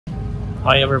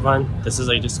Hi everyone, this is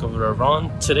I Discover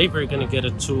Iran. Today we're going to get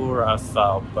a tour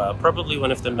of probably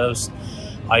one of the most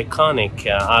iconic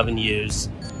avenues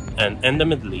in the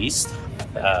Middle East,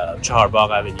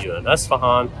 Chaharbagh Avenue in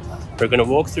Isfahan. We're going to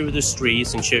walk through the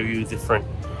streets and show you different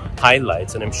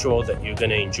highlights, and I'm sure that you're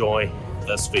going to enjoy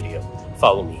this video.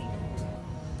 Follow me.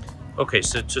 Okay,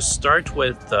 so to start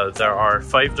with, there are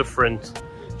 5 different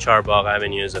Chaharbagh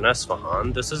avenues in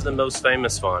Isfahan. This is the most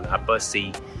famous one,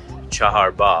 Abbasi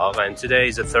Chaharbagh, and today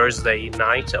is a Thursday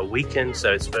night, a weekend,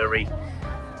 so it's very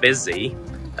busy.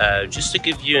 Just to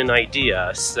give you an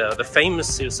idea, so the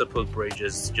famous Safavid Bridge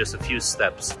is just a few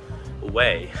steps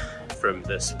away from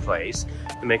this place.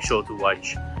 So make sure to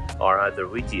watch our other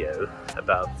video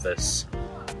about this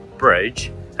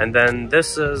bridge. And then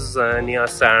this is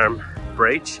Niasarm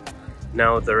Bridge.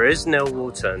 Now there is no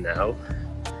water now,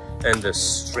 and the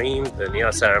stream, the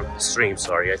Niasarm stream,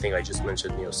 sorry, I think I just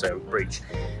mentioned Niasarm Bridge.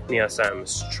 Niasarm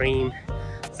stream,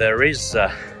 there is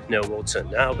no water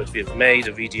now, but we've made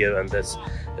a video on this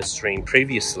stream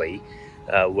previously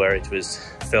where it was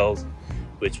filled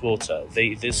with water.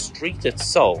 The street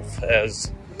itself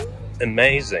is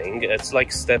amazing. It's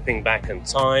like stepping back in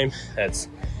time. It's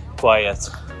quite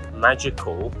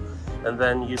magical. And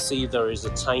then you see there is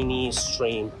a tiny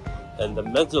stream in the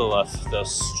middle of the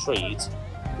street,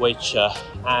 which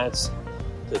adds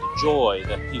to the joy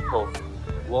that people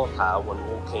will have when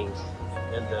walking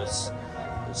in this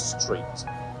street.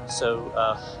 So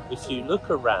if you look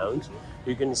around,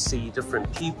 you're going to see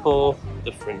different people,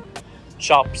 different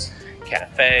shops,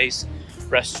 cafes,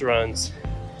 restaurants,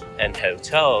 and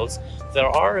hotels. There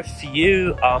are a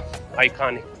few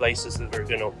iconic places that we're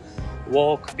going to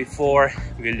walk before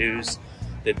we lose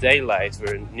the daylight.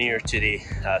 We're near to the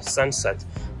sunset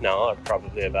now,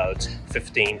 probably about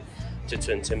 15 to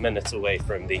 20 minutes away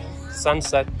from the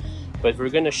sunset, but we're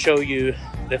going to show you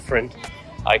different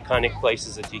iconic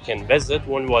places that you can visit.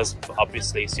 One was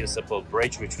obviously Safavid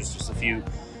Bridge, which was just a few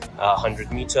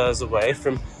 100 meters away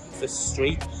from the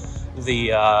street.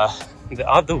 The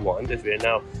other one that we're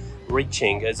now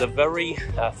reaching is a very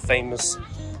famous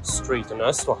street in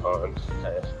Isfahan,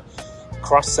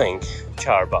 crossing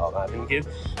Chaharbagh Avenue.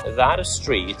 That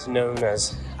street, known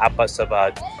as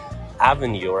Abbasabad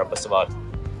Avenue or Abbasabad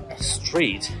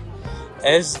Street,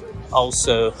 is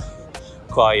also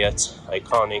quite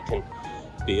iconic and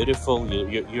beautiful.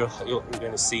 You're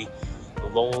going to see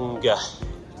long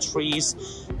trees.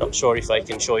 Not sure if I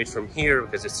can show it from here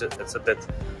because it's a bit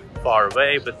far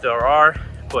away, but there are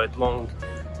quite long,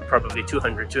 probably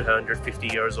 250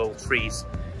 years old trees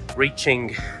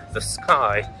reaching the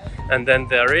sky. And then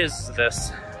there is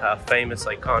this famous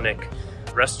iconic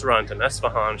restaurant in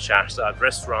Isfahan, Shahrzad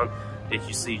restaurant, that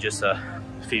you see just a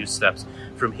few steps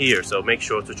from here. So make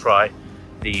sure to try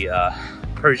the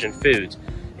Persian food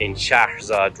in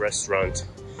Shahrzad restaurant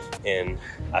in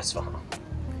Isfahan.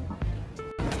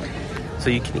 So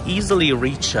you can easily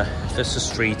reach this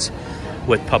street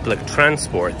with public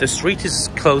transport. The street is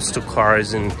close to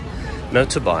cars and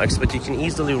motorbikes, but you can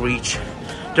easily reach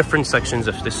different sections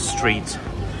of this street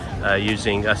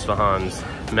using Isfahan's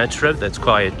metro. That's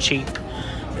quite cheap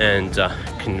and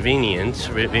convenient.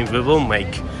 We will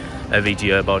make a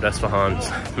video about Isfahan's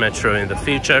metro in the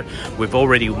future. We've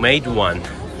already made one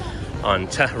on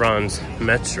Tehran's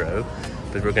metro,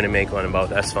 but we're going to make one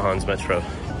about Isfahan's metro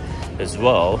as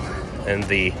well in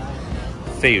the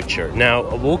future.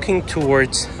 Now, walking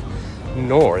towards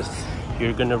north,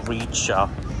 you're going to reach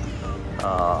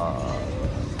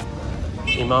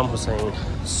Imam Hussein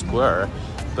Square,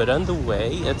 but on the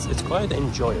way it's quite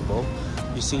enjoyable.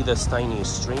 You see this tiny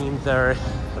stream there,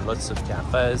 lots of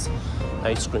cafes,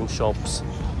 ice cream shops,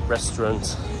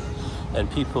 restaurants, and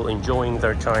people enjoying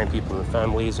their time, people and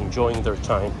families enjoying their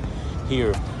time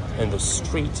here in the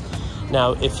street.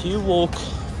 Now if you walk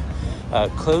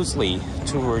closely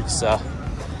towards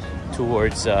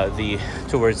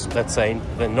let's say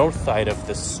the north side of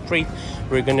the street,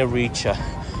 we're going to reach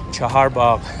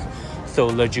Chaharbagh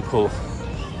Theological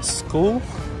School,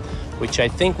 which I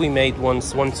think we made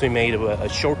once we made a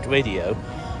short video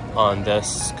on the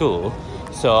school.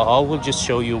 So I will just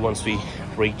show you once we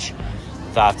reach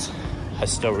that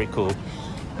historical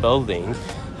building,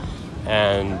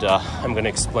 and I'm going to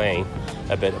explain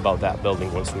a bit about that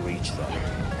building once we reach there.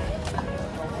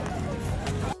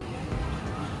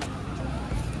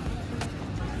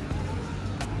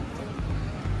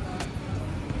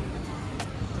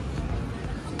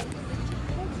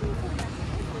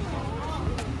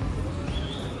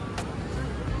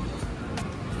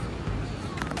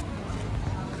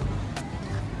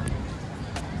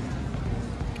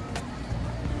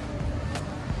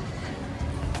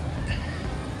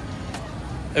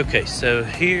 Okay, so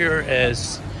here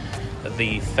is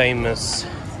the famous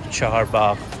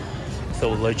Chaharbagh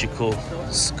Theological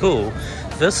School.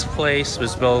 This place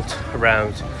was built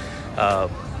around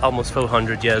almost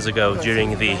 400 years ago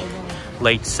during the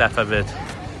late Safavid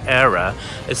Era.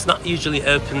 It's not usually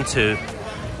open to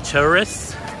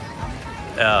tourists,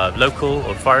 local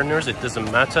or foreigners, it doesn't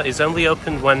matter. It's only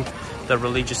open when the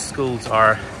religious schools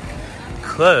are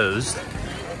closed.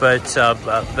 But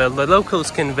the locals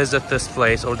can visit this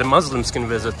place, or the Muslims can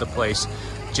visit the place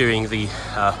during the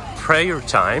prayer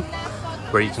time,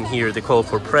 where you can hear the call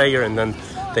for prayer, and then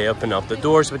they open up the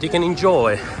doors. But you can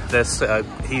enjoy this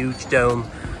huge dome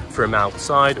from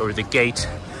outside, or the gate,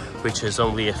 which is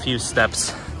only a few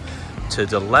steps to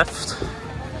the left.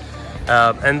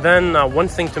 And then one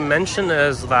thing to mention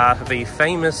is that the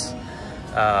famous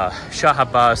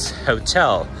Chaharbagh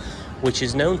Hotel, which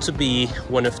is known to be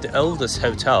one of the oldest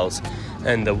hotels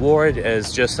in the world,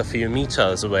 is just a few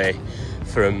meters away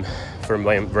from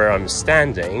where I'm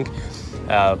standing.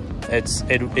 It's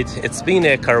been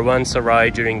a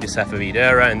caravanserai during the Safavid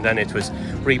Era, and then it was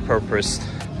repurposed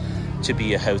to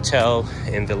be a hotel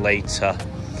in the late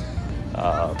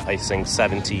I think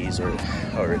 70s or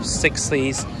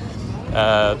 60s.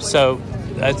 So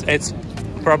it's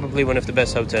probably one of the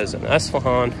best hotels in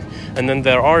Isfahan. And then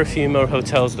there are a few more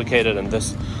hotels located in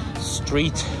this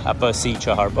street, Abbasi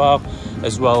Chaharbagh,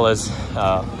 as well as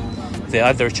the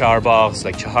other Chaharbaghs,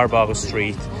 like Chaharbagh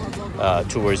Street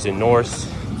towards the north,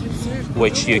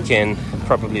 which you can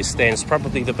probably stay in. It's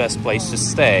probably the best place to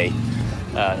stay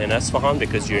in Isfahan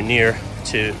because you're near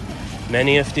to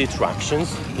many of the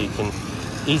attractions. You can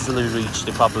easily reach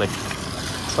the public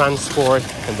transport,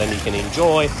 and then you can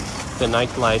enjoy the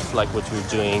nightlife like what we're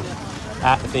doing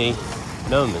at the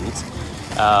moment.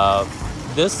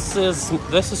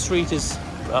 This street is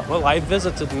well, I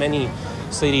visited many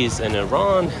cities in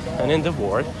Iran and in the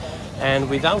world, and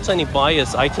without any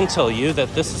bias I can tell you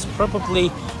that this is probably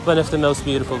one of the most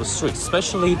beautiful streets,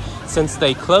 especially since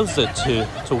they closed it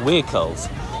to vehicles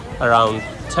around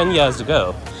 10 years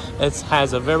ago. It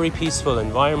has a very peaceful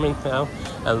environment now,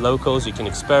 and locals, you can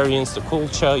experience the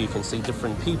culture, you can see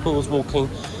different peoples walking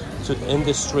in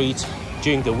the street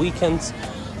during the weekends,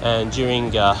 and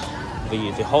during the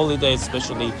holidays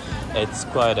especially. It's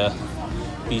quite a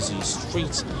busy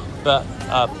street. But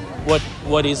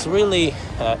what is really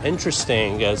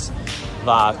interesting is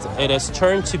that it has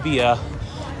turned to be a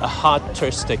hot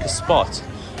touristic spot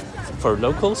for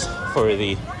locals, for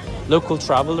the local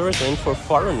travelers, and for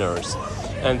foreigners.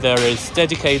 And there is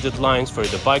dedicated lines for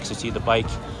the bikes. You see the bike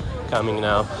coming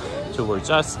now towards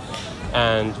us,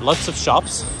 and lots of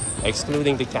shops,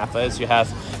 including the cafes. You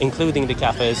have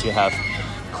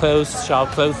clothes shop,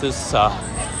 clothes,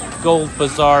 Gold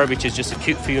Bazaar, which is just a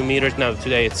cute few meters. Now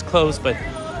today it's closed, but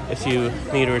a few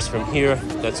meters from here.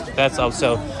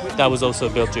 That was also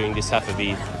built during the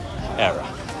Safavid Era.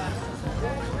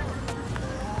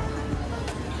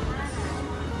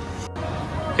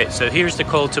 Okay, so here's the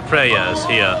call to prayers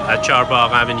here at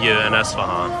Chaharbagh Avenue in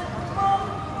Isfahan.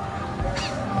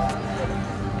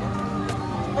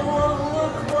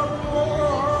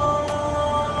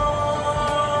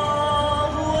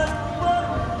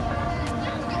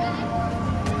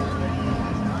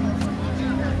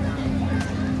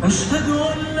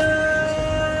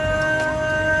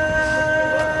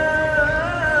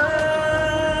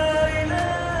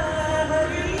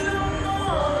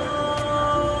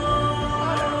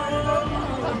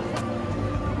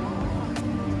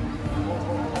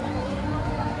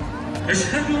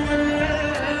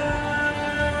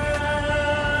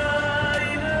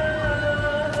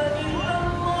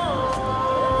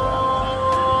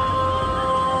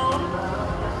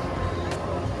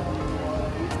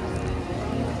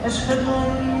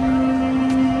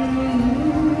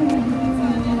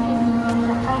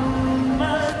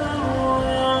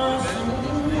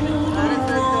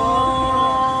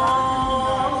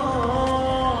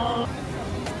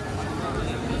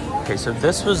 Okay, so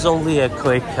this was only a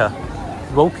quick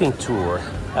walking tour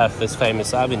of this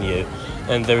famous avenue,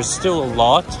 and there's still a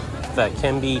lot that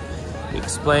can be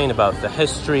explained about the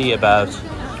history, about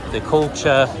the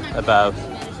culture, about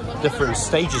different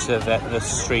stages that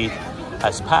this street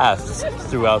has passed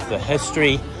throughout the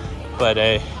history. But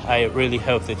I really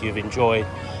hope that you've enjoyed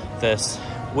this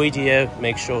video.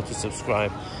 Make sure to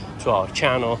subscribe to our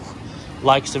channel,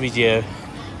 like the video,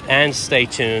 and stay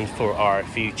tuned for our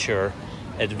future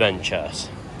adventures.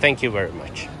 Thank you very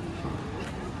much.